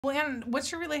Well, and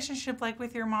what's your relationship like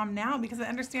with your mom now? Because I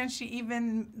understand she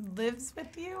even lives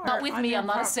with you. Or Not with me, I'm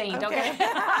not a saint, okay?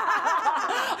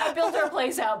 I built her a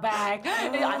place out back.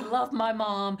 I love my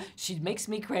mom. She makes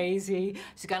me crazy.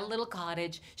 She's got a little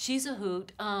cottage. She's a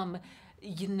hoot.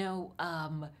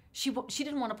 She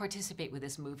didn't want to participate with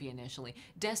this movie initially.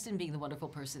 Destin, being the wonderful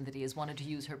person that he is, wanted to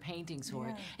use her paintings for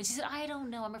it. And she said, I don't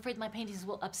know, I'm afraid my paintings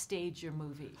will upstage your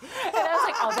movie. And I was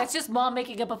like, oh, that's just Mom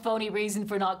making up a phony reason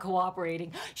for not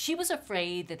cooperating. She was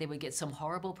afraid that they would get some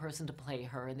horrible person to play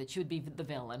her and that she would be the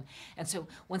villain. And so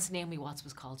once Naomi Watts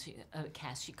was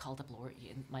cast, she called up Lori,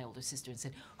 and my older sister, and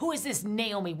said, who is this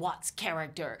Naomi Watts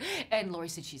character? And Lori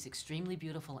said, she's extremely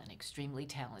beautiful and extremely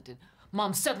talented.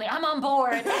 Mom, suddenly, I'm on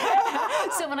board.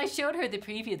 So when I showed her the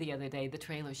preview the other day, the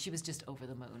trailer, she was just over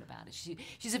the moon about it.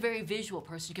 She's a very visual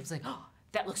person. She kept saying, oh,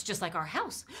 that looks just like our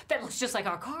house. That looks just like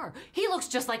our car. He looks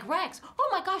just like Rex. Oh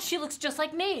my gosh, she looks just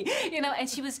like me. You know, and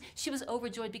she was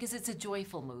overjoyed because it's a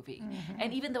joyful movie.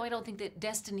 And even though I don't think that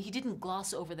Destin, he didn't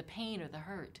gloss over the pain or the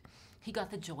hurt, he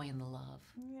got the joy and the love.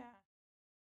 Yeah.